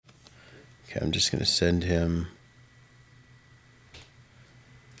Okay, I'm just going to send him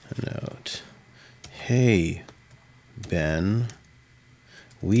a note. Hey, Ben,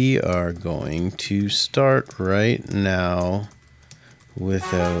 we are going to start right now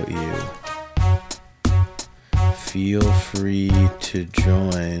without you. Feel free to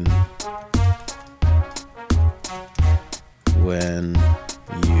join when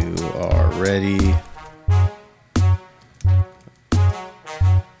you are ready.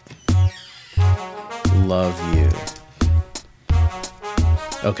 Love you.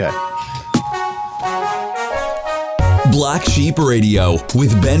 Okay. Black Sheep Radio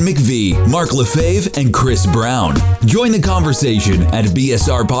with Ben McVee, Mark Lefebvre, and Chris Brown. Join the conversation at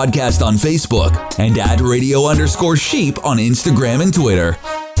BSR Podcast on Facebook and at radio_sheep on Instagram and Twitter.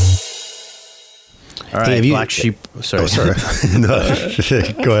 All right, Black Sheep. Sorry. Oh, sorry. No,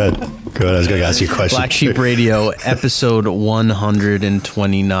 go ahead. I was going to ask you a question. Black Sheep Radio, episode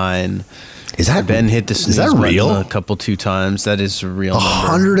 129. Is that Ben hit the snooze button real? two times. That is a real number.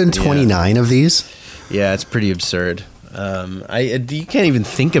 129 of these? Yeah, it's pretty absurd. You can't even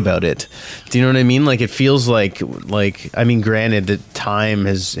think about it. Do you know what I mean? Like, it feels like I mean, granted, the time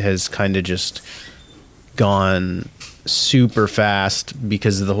has kind of just gone super fast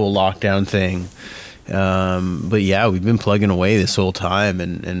because of the whole lockdown thing. But yeah, we've been plugging away this whole time,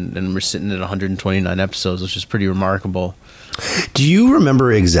 and we're sitting at 129 episodes, which is pretty remarkable. Do you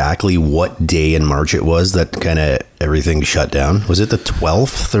remember exactly what day in March it was that kind of everything shut down? Was it the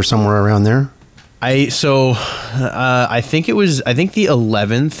 12th or somewhere around there? I think the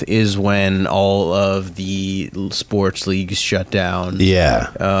 11th is when all of the sports leagues shut down.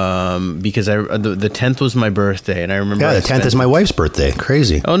 Yeah. Because the 10th was my birthday, and I remember. Yeah, the 10th is my wife's birthday.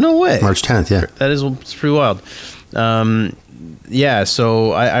 Crazy. Oh, no way. March 10th. Yeah. It's pretty wild. Yeah.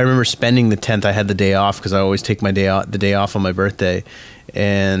 So I remember spending the 10th. I had the day off because I always take the day off on my birthday,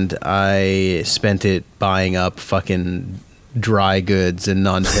 and I spent it buying up fucking dry goods and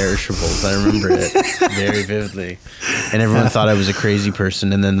non-perishables. I remember it very vividly, and everyone thought I was a crazy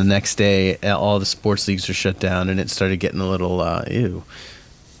person. And then the next day, all the sports leagues were shut down, and it started getting a little a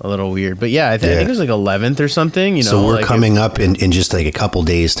little weird. But yeah, I think it was like 11th or something. You know, so we're coming up in just like a couple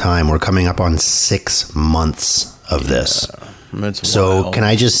days' time. We're coming up on 6 months of this. So wild. Can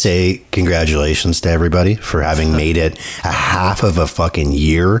I just say congratulations to everybody for having made it a half of a fucking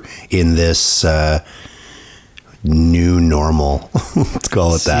year in this new normal. Let's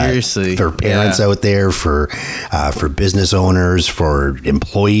call it that. Seriously. For parents out there, for business owners, for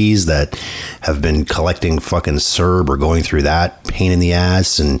employees that have been collecting fucking CERB or going through that pain in the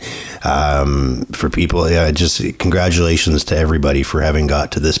ass, and for people, just congratulations to everybody for having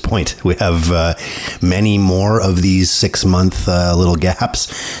got to this point. We have many more of these 6 month little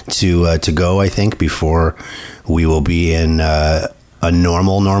gaps to go, I think, before we will be in a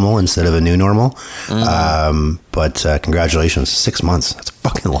normal instead of a new normal. But congratulations, 6 months. That's a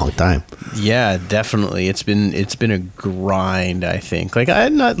fucking long time. Yeah, definitely. It's been a grind, I think. Like,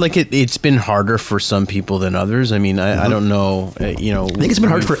 it's been harder for some people than others. I mean, I don't know, I think it's been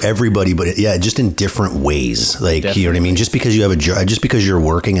hard for everybody, but just in different ways. Like, definitely. You know what I mean? Just because you have a job, just because you're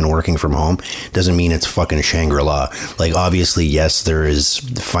working from home doesn't mean it's fucking Shangri-La. Like, obviously, yes, there is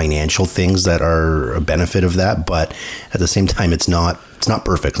financial things that are a benefit of that, but at the same time, it's not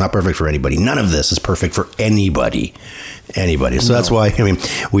perfect. It's not perfect for anybody. None of this is perfect for anybody. So that's why, I mean,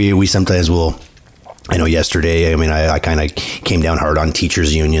 we sometimes will, I know yesterday, I mean, I kind of came down hard on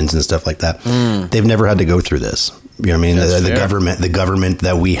teachers unions and stuff like that. They've never had to go through this. You know what I mean? The government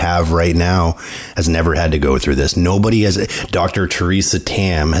that we have right now has never had to go through this. Nobody has. Dr. Theresa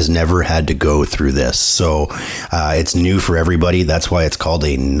Tam has never had to go through this. So it's new for everybody. That's why it's called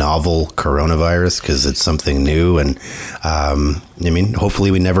a novel coronavirus, because it's something new. And I mean, hopefully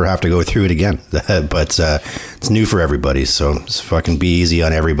we never have to go through it again. But it's new for everybody. So just fucking be easy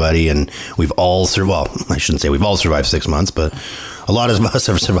on everybody. And we've all survived. Well, I shouldn't say we've all survived 6 months, but a lot of us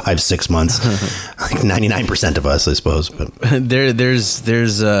have survived 6 months. Like 99% of us, I suppose. But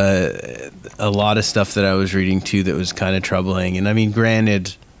there's a lot of stuff that I was reading too that was kind of troubling. And I mean,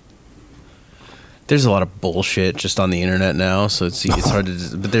 granted, there's a lot of bullshit just on the internet now, so it's hard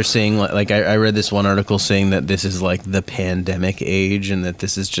to. But they're saying, like I read this one article saying that this is like the pandemic age, and that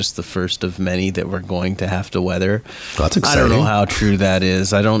this is just the first of many that we're going to have to weather. That's exciting. I don't know how true that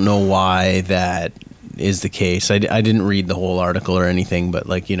is. I don't know why that is the case. I didn't read the whole article or anything, but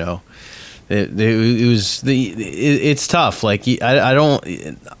like, you know, it's tough. Like, I don't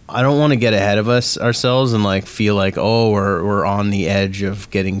want to get ahead of ourselves and like feel like, oh, we're on the edge of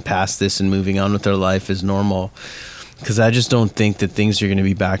getting past this and moving on with our life as normal, because I just don't think that things are going to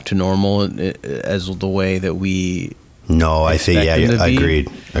be back to normal as the way that we No, I think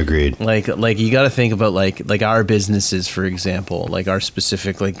agreed. Like you got to think about like our businesses, for example, like our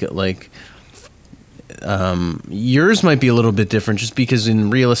specific like yours might be a little bit different just because in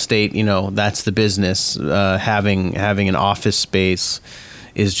real estate, you know, that's the business. Having an office space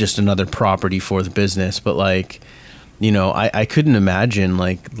is just another property for the business. But like, you know, I couldn't imagine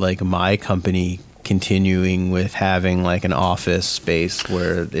like my company continuing with having like an office space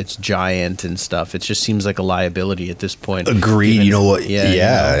where it's giant and stuff. It just seems like a liability at this point. Agreed. You know what? Yeah. You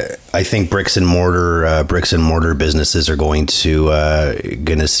know. I think bricks and mortar businesses are going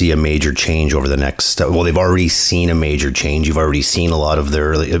to see a major change over the next. Well, they've already seen a major change. You've already seen a lot of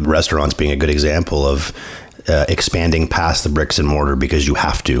their restaurants being a good example of expanding past the bricks and mortar because you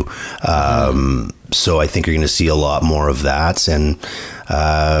have to. So I think you're going to see a lot more of that. And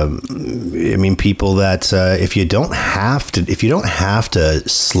I mean, people that if you don't have to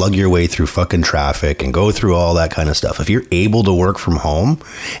slug your way through fucking traffic and go through all that kind of stuff, if you're able to work from home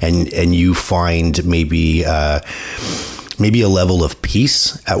and you find maybe a level of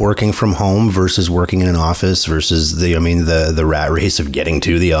peace at working from home versus working in an office versus the rat race of getting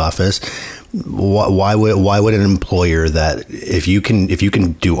to the office. Why would an employer that if you can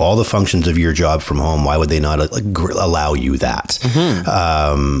do all the functions of your job from home, why would they not allow you that?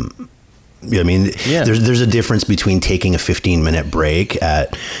 I mean, there's a difference between taking a 15-minute break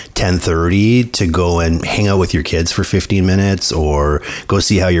at 10:30 to go and hang out with your kids for 15 minutes or go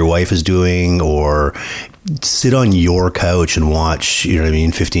see how your wife is doing or sit on your couch and watch,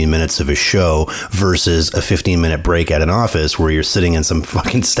 15 minutes of a show versus a 15-minute break at an office where you're sitting in some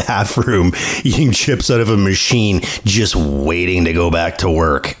fucking staff room eating chips out of a machine just waiting to go back to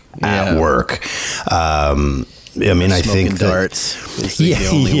work at work. I mean, I think darts.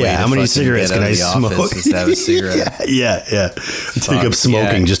 How many cigarettes can I smoke? Is to have a cigarette. Yeah. Take up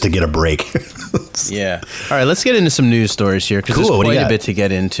smoking just to get a break. Yeah. All right, let's get into some news stories here because there's quite a bit to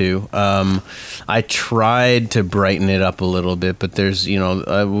get into. I tried to brighten it up a little bit, but there's, we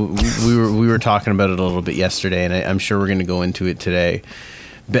were talking about it a little bit yesterday, and I'm sure we're going to go into it today.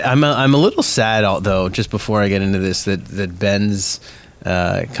 But I'm a little sad, though, just before I get into this, that Ben's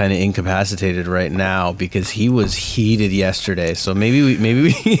kind of incapacitated right now because he was heated yesterday. So maybe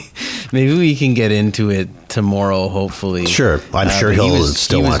we can get into it tomorrow. Hopefully, sure. I'm sure he'll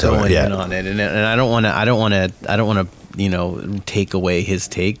still want to going in on it, and I don't want to take away his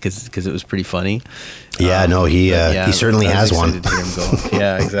take because it was pretty funny. Yeah, he certainly has one. To hear him go.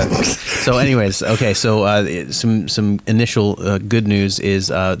 Yeah, exactly. So anyways, okay, so some initial good news is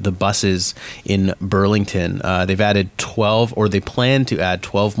the buses in Burlington. They've added 12, or they plan to add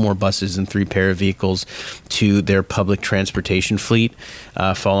 12 more buses and 3 pair of vehicles to their public transportation fleet,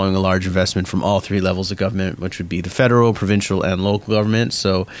 following a large investment from all 3 levels of government, which would be the federal, provincial, and local government.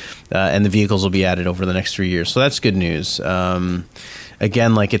 So, and the vehicles will be added over the next 3 years. So that's good news.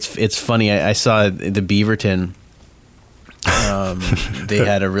 Again, like it's funny. I saw the Beaverton. They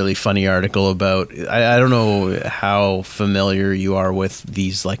had a really funny article about. I don't know how familiar you are with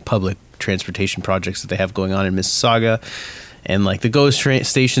these like public transportation projects that they have going on in Mississauga, and like the ghost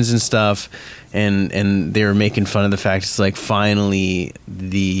stations and stuff. And they were making fun of the fact it's like finally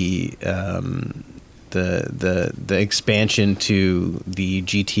the expansion to the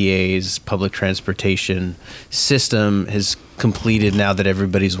GTA's public transportation system has completed now that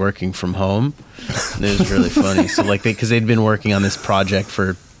everybody's working from home. And it was really funny. So like because they'd been working on this project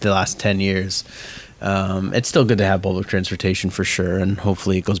for the last 10 years. It's still good to have public transportation for sure, and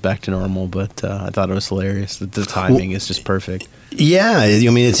hopefully it goes back to normal. But I thought it was hilarious that the timing is just perfect. Yeah, I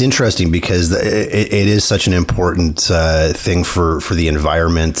mean, it's interesting because it is such an important thing for the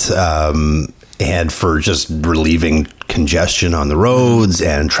environment. And for just relieving congestion on the roads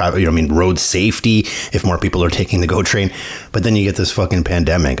and travel, road safety if more people are taking the GO train. But then you get this fucking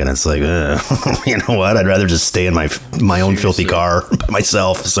pandemic and it's like, you know what? I'd rather just stay in my own filthy car by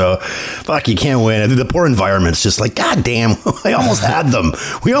myself. So fuck, you can't win. The poor environment's just like, God damn, I almost had them.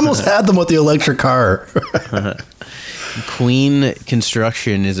 We almost had them with the electric car. Queen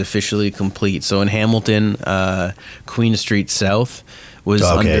construction is officially complete. So in Hamilton, Queen Street South was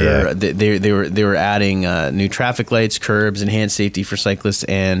they were adding new traffic lights, curbs, enhanced safety for cyclists,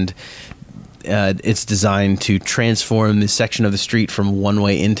 and it's designed to transform this section of the street from one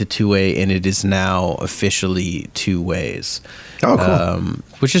way into two way, and it is now officially 2 ways. Oh, cool.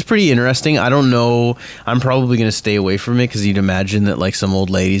 Which is pretty interesting. I don't know. I'm probably going to stay away from it because you'd imagine that like some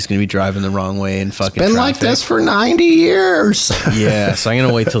old lady's going to be driving the wrong way and fucking. It's been traffic. Like this for 90 years. Yeah, so I'm going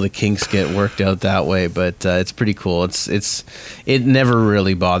to wait till the kinks get worked out that way. But it's pretty cool. It never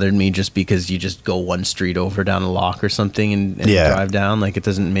really bothered me just because you just go one street over down a lock or something and drive down. Like it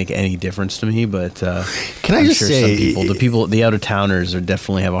doesn't make any difference to me. me, but can I just say, the out of towners are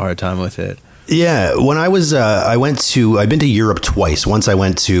definitely have a hard time with it. Yeah, when I've been to Europe twice. Once I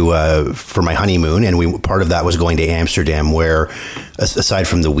went to for my honeymoon, and part of that was going to Amsterdam, where aside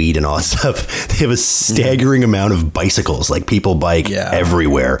from the weed and all that stuff, they have a staggering amount of bicycles. Like people bike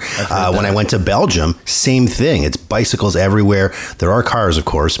everywhere. When I went to Belgium, same thing. It's bicycles everywhere. There are cars, of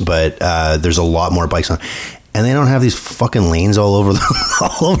course, but there's a lot more bikes on. And they don't have these fucking lanes all over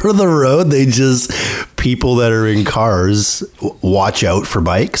the road. They just, people that are in cars watch out for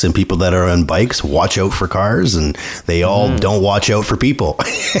bikes, and people that are on bikes watch out for cars, and they all don't watch out for people.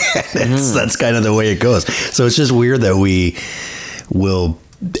 That's kind of the way it goes. So it's just weird that we will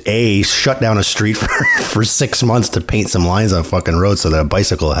shut down a street for 6 months to paint some lines on fucking roads so that a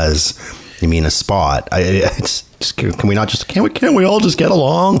bicycle has, a spot. Can we all just get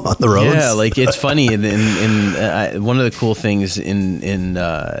along on the roads? Yeah, like it's funny. One of the cool things in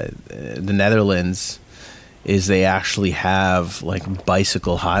the Netherlands is they actually have like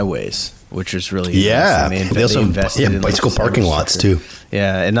bicycle highways, which is really nice. They also invested in bicycle parking lots too.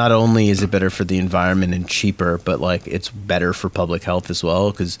 Yeah, and not only is it better for the environment and cheaper, but like it's better for public health as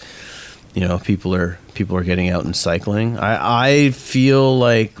well, because people are getting out and cycling. I feel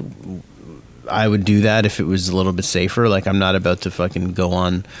like I would do that if it was a little bit safer. Like, I'm not about to fucking go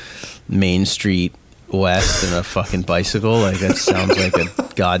on Main Street West in a fucking bicycle. Like, that sounds like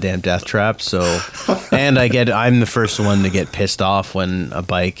a goddamn death trap. So, and I'm the first one to get pissed off when a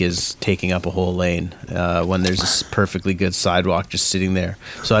bike is taking up a whole lane, when there's a perfectly good sidewalk just sitting there.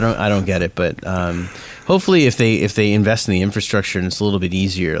 So I don't get it. But hopefully if they invest in the infrastructure and it's a little bit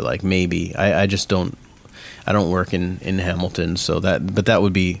easier, like maybe. I just don't work in Hamilton, so that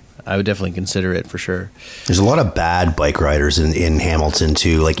would be, I would definitely consider it for sure. There's a lot of bad bike riders in Hamilton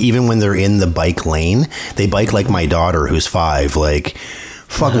too. Like, even when they're in the bike lane, they bike like my daughter who's 5. Like,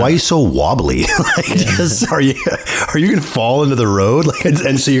 fuck, why are you so wobbly? Are you gonna fall into the road? Like,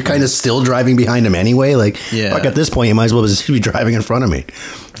 and so you're kind of still driving behind him anyway. Like, fuck, at this point, you might as well just be driving in front of me.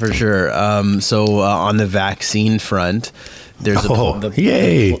 For sure. So on the vaccine front, there's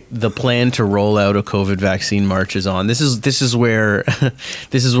the plan to roll out a COVID vaccine marches on. This is where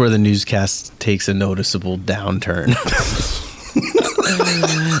the newscast takes a noticeable downturn.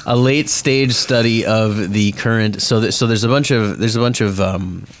 A late stage study of the current so there's a bunch of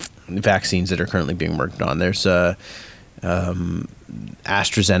vaccines that are currently being worked on. There's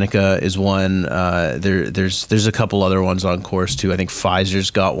AstraZeneca is one. There's a couple other ones on course too. I think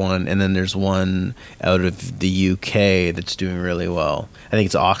Pfizer's got one, and then there's one out of the UK that's doing really well. I think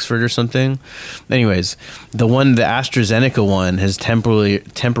it's Oxford or something. Anyways, the AstraZeneca one has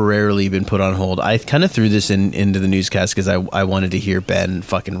temporarily been put on hold. I kind of threw this into the newscast because I wanted to hear Ben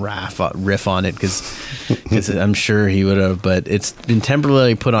fucking riff on it because I'm sure he would have. But it's been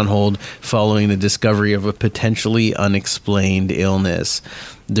temporarily put on hold following the discovery of a potentially unexplained illness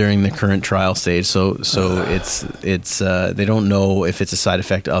during the current trial stage. So it's they don't know if it's a side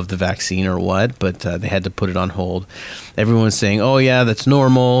effect of the vaccine or what, but they had to put it on hold. Everyone's saying, "Oh yeah, that's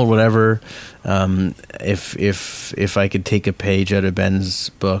normal, whatever." If I could take a page out of Ben's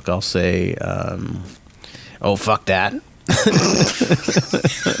book, I'll say, "Oh fuck that."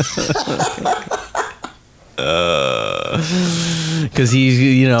 Because he's,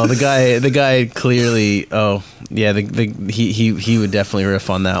 the guy clearly. Oh yeah, he would definitely riff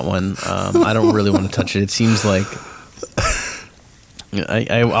on that one. I don't really want to touch it. It seems like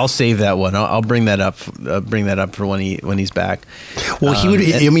I'll save that one. I'll bring that up. Bring that up for when he's back. Well, he would.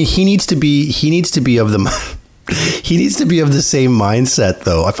 He needs to be of the. He needs to be of the same mindset,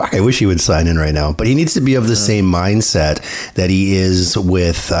 though. I wish he would sign in right now. But he needs to be of the same mindset that he is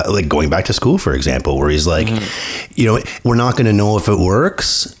with, like, going back to school, for example, where he's like, we're not going to know if it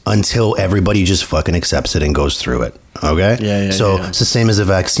works until everybody just fucking accepts it and goes through it. Okay? It's the same as a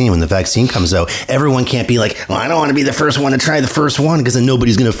vaccine. When the vaccine comes out, everyone can't be like, well, I don't want to be the first one to try the first one, because then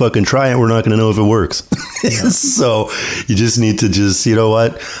nobody's going to fucking try it. We're not going to know if it works. So you just need to just, you know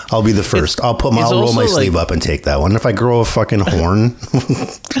what? I'll be the first. I'll roll my sleeve up and take that one. If I grow a fucking horn,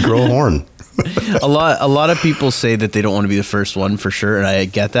 grow a horn. A lot of people say that they don't want to be the first one, for sure, and I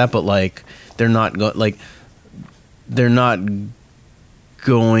get that, but like they're not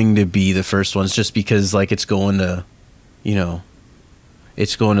going to be the first ones just because like it's going to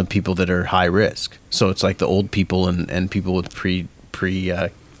people that are high risk. So it's like the old people and people with pre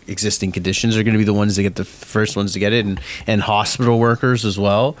existing conditions are going to be the ones that get the first ones to get it, and hospital workers as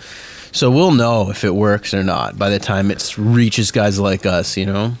well. So we'll know if it works or not by the time it reaches guys like us,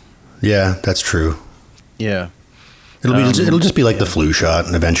 Yeah, that's true. Yeah. It'll just be like the flu shot,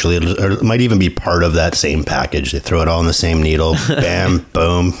 and eventually it might even be part of that same package. They throw it all in the same needle. Bam,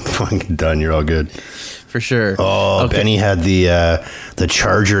 boom, fucking done. You're all good. For sure. Oh, okay. Benny had the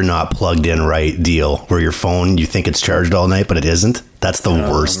charger not plugged in right deal, where your phone, you think it's charged all night, but it isn't. That's the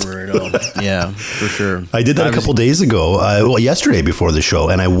worst. Yeah, for sure. I did that a couple days ago, yesterday before the show,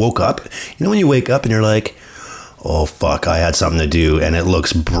 and I woke up. You know when you wake up and you're like, oh, fuck, I had something to do, and it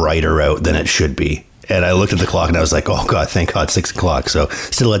looks brighter out than it should be. And I looked at the clock and I was like, oh, God, thank God, 6 o'clock. So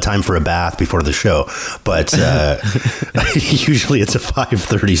still had time for a bath before the show. But usually it's a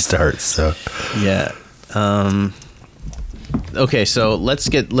 5:30 start. So yeah. Okay, so let's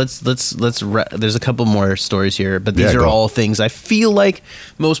there's a couple more stories here, but these are all things I feel like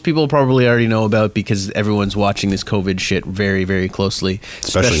most people probably already know about because everyone's watching this COVID shit very, very closely,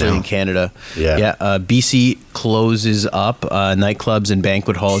 especially in Canada. Yeah. BC closes up. Nightclubs and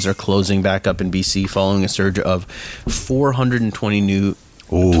banquet halls are closing back up in BC following a surge of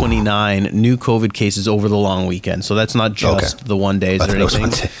 429 new COVID cases over the long weekend. So that's not just the 1 days or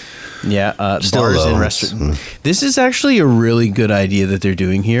anything. Yeah, bars and restaurants. This is actually a really good idea that they're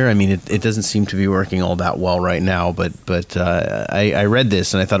doing here. I mean, it doesn't seem to be working all that well right now, but I read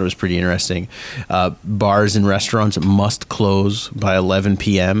this and I thought it was pretty interesting. Bars and restaurants must close by 11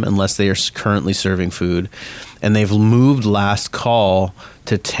 p.m. unless they are currently serving food, and they've moved last call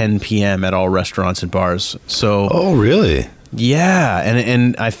to 10 p.m. at all restaurants and bars. So, oh, really? Yeah,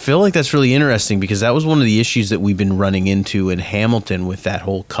 and I feel like that's really interesting because that was one of the issues that we've been running into in Hamilton with that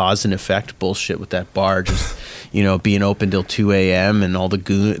whole cause and effect bullshit with that bar just, being open till 2 a.m. and all the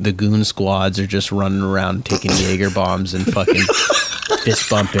goon squads are just running around taking Jaeger bombs and fucking fist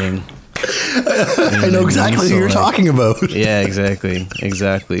bumping. I know exactly who you're talking about. Yeah, exactly.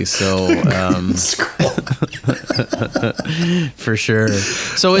 So, for sure.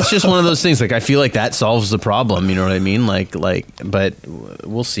 So it's just one of those things. Like, I feel like that solves the problem. You know what I mean? But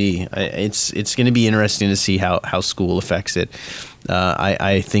we'll see. It's going to be interesting to see how school affects it.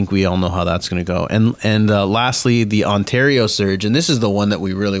 I think we all know how that's going to go. And lastly, the Ontario surge, and this is the one that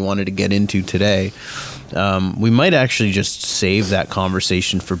we really wanted to get into today. We might actually just save that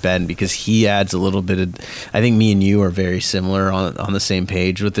conversation for Ben because he adds a little bit of. I think me and you are very similar on the same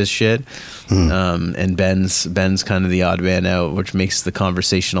page with this shit, and Ben's kind of the odd man out, which makes the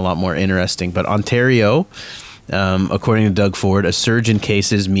conversation a lot more interesting. But Ontario, according to Doug Ford, a surge in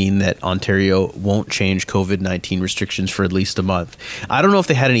cases mean that Ontario won't change COVID-19 restrictions for at least a month. I don't know if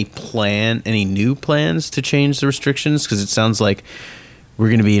they had any new plans to change the restrictions because it sounds like we're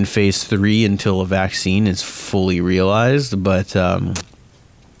going to be in phase 3 until a vaccine is fully realized. But I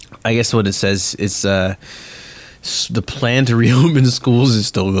guess what it says is the plan to reopen schools is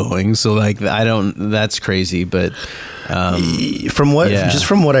still going. So that's crazy. But from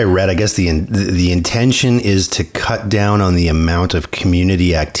what I read, I guess the intention is to cut down on the amount of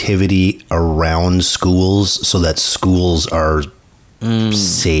community activity around schools so that schools are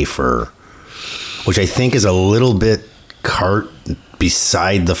safer, which I think is a little bit cart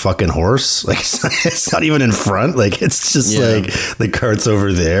beside the fucking horse. Like it's not even in front. Like it's just like the cart's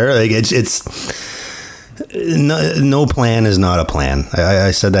over there. Like it's no plan is not a plan. I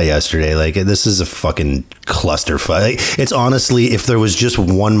said that yesterday. Like this is a fucking clusterfuck. Like, it's honestly, if there was just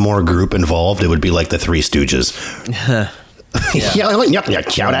one more group involved, it would be like the Three Stooges.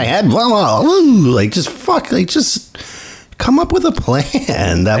 Shout ahead. Like just fuck. Like just come up with a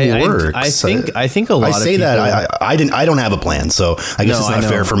plan that works. I think a lot of people... I don't have a plan, so I guess it's not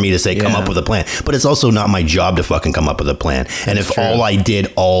fair for me to say come up with a plan. But it's also not my job to fucking come up with a plan. And if all I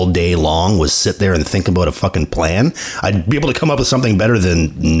did all day long was sit there and think about a fucking plan, I'd be able to come up with something better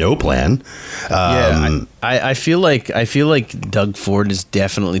than no plan. I feel like Doug Ford is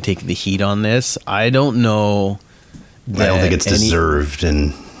definitely taking the heat on this. I don't know. I don't think it's deserved,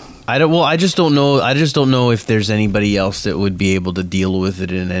 and I just don't know if there's anybody else that would be able to deal with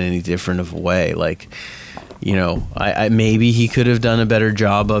it in any different of a way. Like, I maybe he could have done a better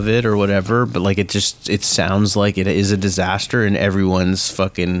job of it or whatever, but like it sounds like it is a disaster and everyone's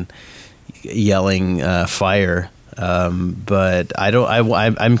fucking yelling fire. But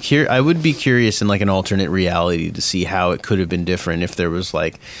I would be curious in like an alternate reality to see how it could have been different if there was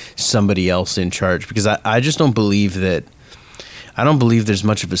like somebody else in charge, because I just don't believe that. I don't believe there's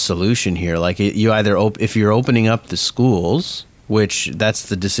much of a solution here. Like you either if you're opening up the schools, which that's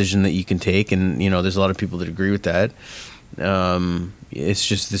the decision that you can take, and there's a lot of people that agree with that. It's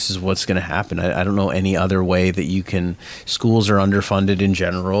just this is what's going to happen. I don't know any other way that you can. Schools are underfunded in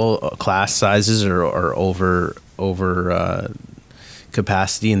general. Class sizes are over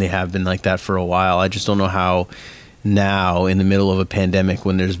capacity, and they have been like that for a while. I just don't know how now in the middle of a pandemic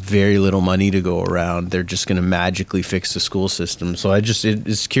when there's very little money to go around, they're just going to magically fix the school system. So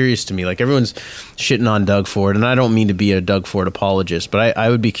it's curious to me. Like, everyone's shitting on Doug Ford, and I don't mean to be a Doug Ford apologist, but I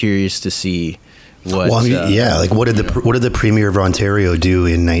would be curious to see what. Well, I mean, like what did the Premier of Ontario do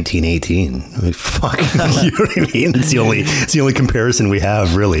in 1918? I mean, fuck, you know what I mean? It's the only comparison we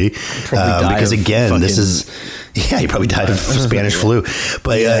have, really, because again, this is he probably died of Spanish flu,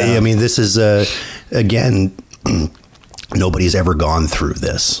 but I mean, this is again. Nobody's ever gone through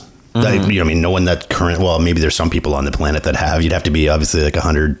this. I mean, no one that current. Well, maybe there's some people on the planet that have. You'd have to be obviously like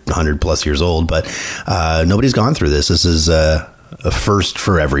 100 plus years old, but nobody's gone through this. This is a first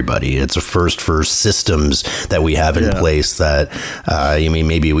for everybody. It's a first for systems that we have in place that I mean,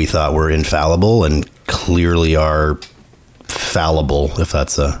 maybe we thought were infallible and clearly are fallible, if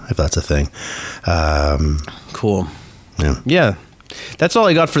that's a thing. Cool. Yeah. That's all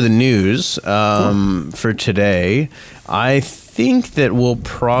I got for the news for today. I think that we'll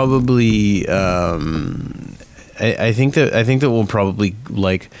probably I think that we'll probably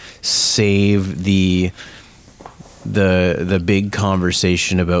like save the big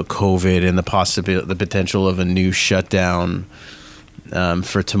conversation about COVID and the potential of a new shutdown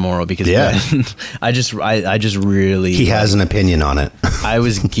for tomorrow, because Ben, I just really, he has an opinion on it. I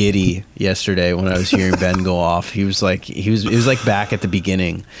was giddy yesterday when I was hearing Ben go off. It was like back at the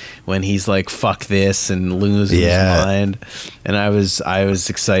beginning when he's like, fuck this, and loses his mind. And I was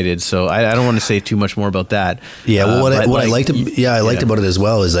excited. So I don't want to say too much more about that. Yeah. Well, what I liked about it as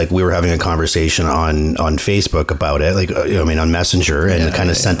well is like we were having a conversation on Facebook about it, like, I mean, on Messenger, and kind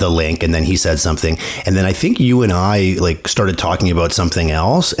of sent the link, and then he said something. And then I think you and I like started talking about something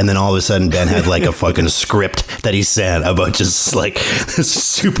else. And then all of a sudden Ben had like a fucking script that he sent about just like this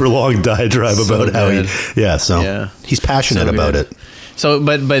super long diatribe about how he's passionate about it. So,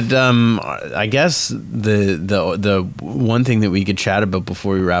 but I guess the one thing that we could chat about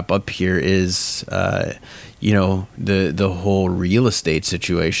before we wrap up here is, the whole real estate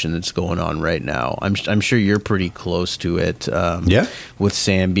situation that's going on right now. I'm sure you're pretty close to it. With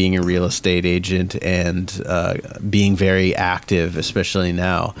Sam being a real estate agent and being very active, especially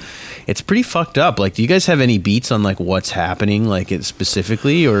now. It's pretty fucked up. Like, do you guys have any beats on like what's happening, like it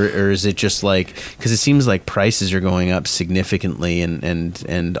specifically, or is it just like, because it seems like prices are going up significantly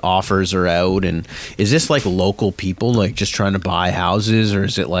and offers are out, and is this like local people like just trying to buy houses, or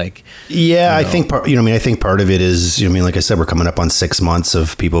is it like? I think part of it is, like I said, we're coming up on 6 months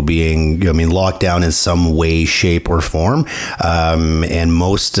of people being, locked down in some way, shape, or form, and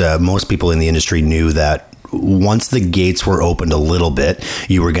most people in the industry knew that once the gates were opened a little bit,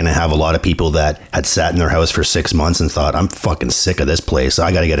 you were going to have a lot of people that had sat in their house for 6 months and thought, I'm fucking sick of this place,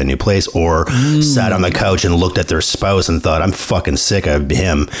 I got to get a new place, or sat on the couch and looked at their spouse and thought, I'm fucking sick of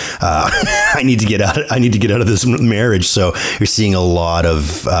him. I need to get out of this marriage. So you're seeing a lot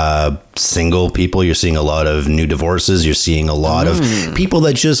of single people, you're seeing a lot of new divorces, you're seeing a lot of people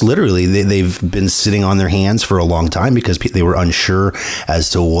that just literally they've been sitting on their hands for a long time because they were unsure as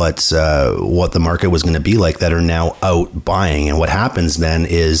to what the market was going to be like, that are now out buying. And what happens then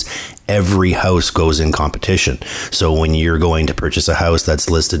is every house goes in competition. So when you're going to purchase a house that's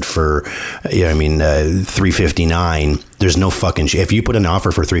listed for, $359, there's no fucking if you put an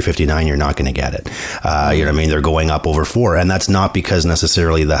offer for $359, you're not going to get it. They're going up over $400, and that's not because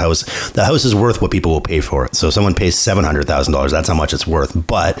necessarily the house is worth what people will pay for it. So if someone pays $700,000, that's how much it's worth.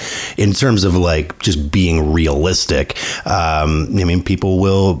 But in terms of like just being realistic, people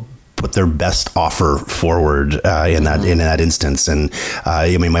will put their best offer forward in that instance. And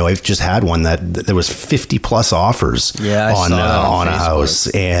my wife just had one that there was 50 plus offers on a house,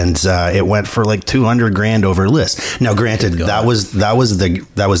 and it went for like $200,000 over list. Now, granted, that was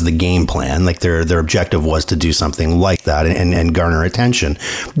the game plan. Like their objective was to do something like that and garner attention.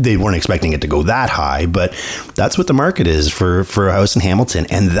 They weren't expecting it to go that high, but that's what the market is for a house in Hamilton,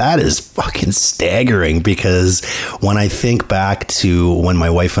 and that is fucking staggering. Because when I think back to when my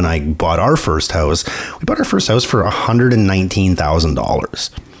wife and I bought our first house, we bought our first house for $119,000.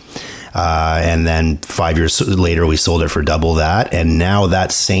 And then 5 years later, we sold it for double that. And now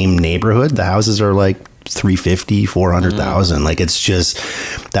that same neighborhood, the houses are like $350,000, $400,000. Like, it's just,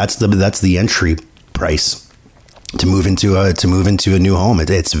 that's the entry price to move into a new home.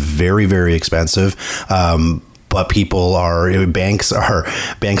 It's very, very expensive. But banks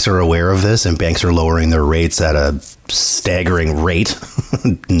are aware of this, and banks are lowering their rates at a staggering rate,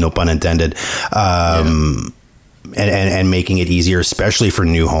 no pun intended. and making it easier, especially for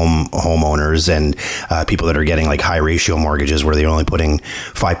new homeowners and people that are getting like high ratio mortgages where they're only putting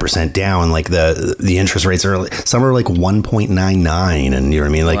 5% down. Like the interest rates are, some are like 1.99, and you know what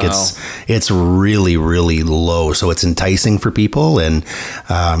I mean? Like it's really, really low. So it's enticing for people. And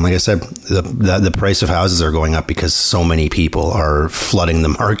like I said, the price of houses are going up because so many people are flooding the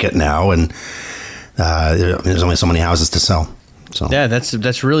market now, and there's only so many houses to sell. So yeah,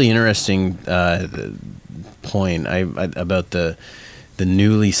 that's really interesting point about the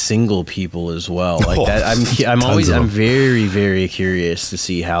newly single people as well. Like that, I'm very, very curious to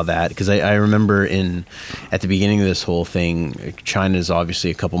see how that, because I remember at the beginning of this whole thing, China is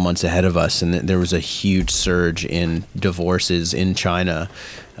obviously a couple months ahead of us, and there was a huge surge in divorces in China.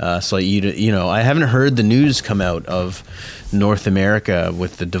 So you know, I haven't heard the news come out of North America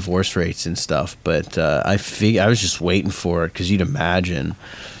with the divorce rates and stuff, but I was just waiting for it, because you'd imagine.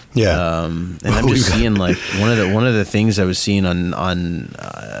 Yeah, and I'm just seeing like one of the things I was seeing on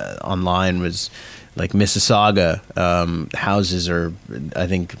online was like Mississauga houses are, I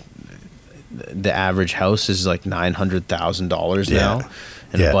think the average house is like $900,000 now.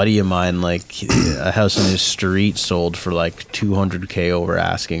 And a buddy of mine, like a house in his street sold for like $200K over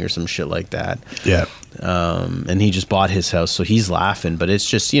asking or some shit like that. Yeah. And he just bought his house, so he's laughing. But it's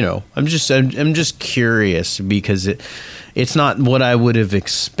just, you know, I'm just curious, because it's not what I would have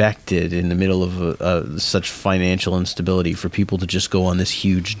expected in the middle of such financial instability for people to just go on this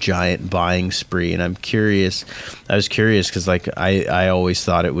huge giant buying spree. And I was curious because like I always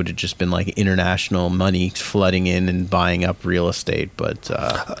thought it would have just been like international money flooding in and buying up real estate. But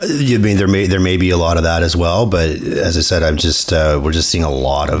you mean there may be a lot of that as well. But as I said, we're just seeing a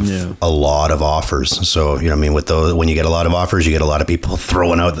lot of offers. So, you know, I mean, with those, when you get a lot of offers, you get a lot of people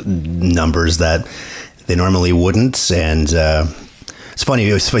throwing out numbers that they normally wouldn't. And it's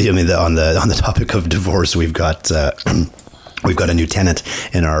funny. I mean, on the topic of divorce, we've got a new tenant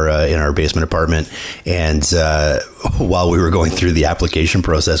in our basement apartment, and while we were going through the application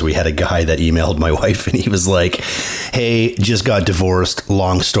process, we had a guy that emailed my wife, and he was like, "Hey, just got divorced.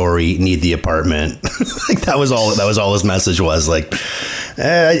 Long story. Need the apartment." Like that was all his message was. Like,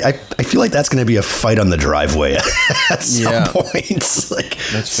 I feel like that's going to be a fight on the driveway at some point. Like,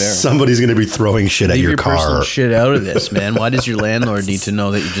 that's fair. Somebody's going to be throwing shit at your car. Personal shit out of this, man. Why does your landlord need to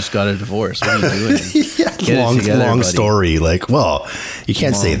know that you just got a divorce? What are you doing? Long story. Like, well, you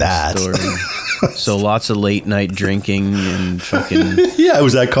can't say that. So lots of late night drinking and fucking it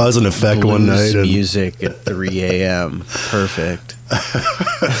was that cause and effect one night. Music at 3 a.m. Perfect.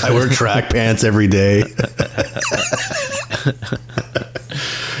 I wear track pants every day.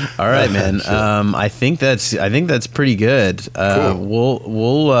 All right, man. I think that's pretty good. Cool.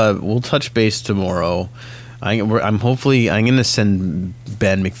 We'll touch base tomorrow. I'm going to send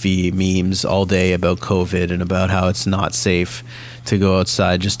Ben McVie memes all day about COVID and about how it's not safe to go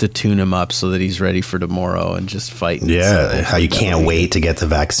outside, just to tune him up so that he's ready for tomorrow and just fight. Yeah, how you can't wait to get the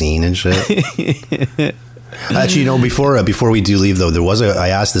vaccine and shit. Actually, you know, before we do leave though, I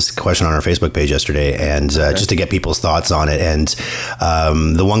asked this question on our Facebook page yesterday, and just to get people's thoughts on it. And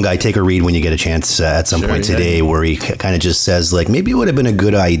the one guy, take a read when you get a chance at some point today, where he kind of just says like, maybe it would have been a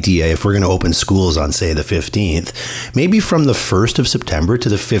good idea if we're going to open schools on say the 15th, maybe from the 1st of September to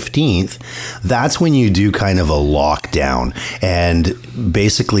the 15th. That's when you do kind of a lockdown, and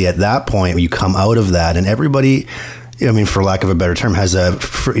basically at that point you come out of that, and everybody, I mean, for lack of a better term, has a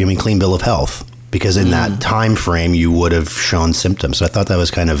clean bill of health. Because in that time frame, you would have shown symptoms. So I thought that was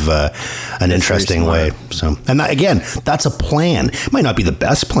kind of an interesting way. So, and that, again, that's a plan. It might not be the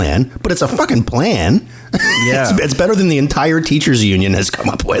best plan, but it's a fucking plan. Yeah, it's better than the entire teachers union has come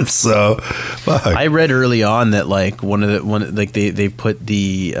up with. So, fuck. I read early on that like they put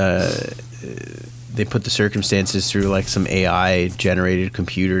the circumstances through like some AI generated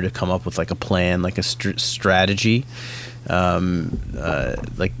computer to come up with like a plan, like a strategy.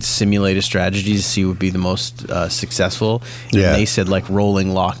 Like simulated strategies to see what would be the most successful. And they said like rolling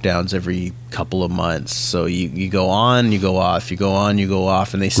lockdowns every couple of months. So you go on, you go off, you go on, you go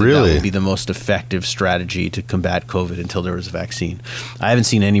off, and they said that would be the most effective strategy to combat COVID until there was a vaccine. I haven't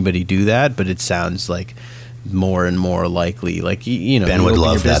seen anybody do that, but it sounds like more and more likely. Like you know, Ben would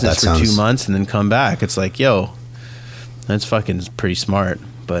love that. That for sounds 2 months and then come back. It's like, yo, that's fucking pretty smart.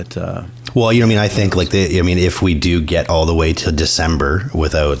 But well, you know, I mean, I think like if we do get all the way to December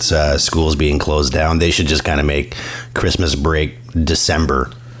without schools being closed down, they should just kind of make Christmas break December.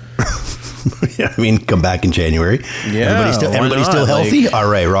 I mean, come back in January. Yeah, everybody's still healthy. All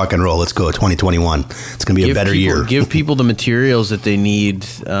right, rock and roll. Let's go. 2021. It's going to be a better year. Give people the materials that they need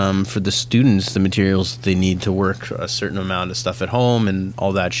for the students. The materials that they need to work a certain amount of stuff at home and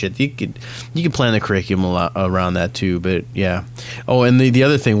all that shit. You could plan the curriculum around that too. But yeah. Oh, and the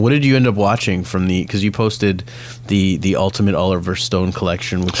other thing. What did you end up watching from because you posted the Ultimate Oliver Stone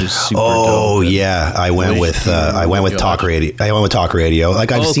collection, which is super dope. Oh yeah, I went with Talk Radio. I went with Talk Radio.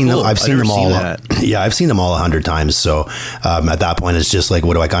 Like I've seen them. I've seen them all. Yeah, I've seen them all 100 times. So at that point, it's just like,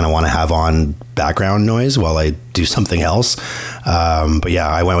 what do I kind of want to have on background noise while I do something else? But yeah,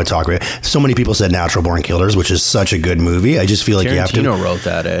 I went with Talk Radio. So many people said Natural Born Killers, which is such a good movie. I just feel like you have to. Tarantino wrote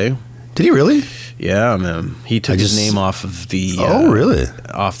that, eh? Did he really? Yeah, man. He took his name off of the really?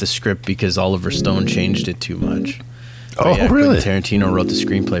 Off the script because Oliver Stone changed it too much. But yeah, really? Tarantino wrote the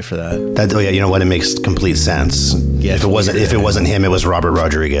screenplay for that. Oh yeah, you know what? It makes complete sense. Yeah, if it wasn't him, it was Robert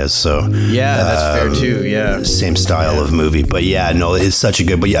Rodriguez. So yeah, that's fair too. Yeah, same style of movie, but yeah, no, it's such a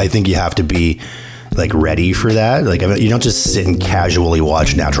good. But yeah, I think you have to be like ready for that. Like, I mean, you don't just sit and casually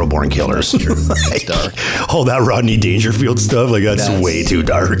watch Natural Born Killers. That's true. It's dark. Oh, that Rodney Dangerfield stuff, like that's way too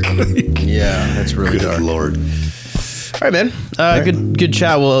dark. Yeah, that's really dark. Good Lord. All right, man. Good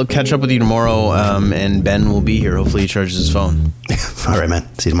chat. We'll catch up with you tomorrow, and Ben will be here. Hopefully he charges his phone. All right, man.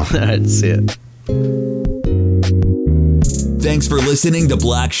 See you tomorrow. All right, see ya. Thanks for listening to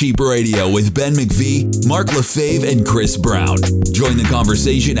Black Sheep Radio with Ben McVie, Mark Lefebvre, and Chris Brown. Join the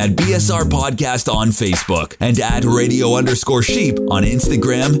conversation at BSR Podcast on Facebook and at radio_sheep on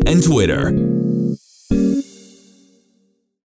Instagram and Twitter.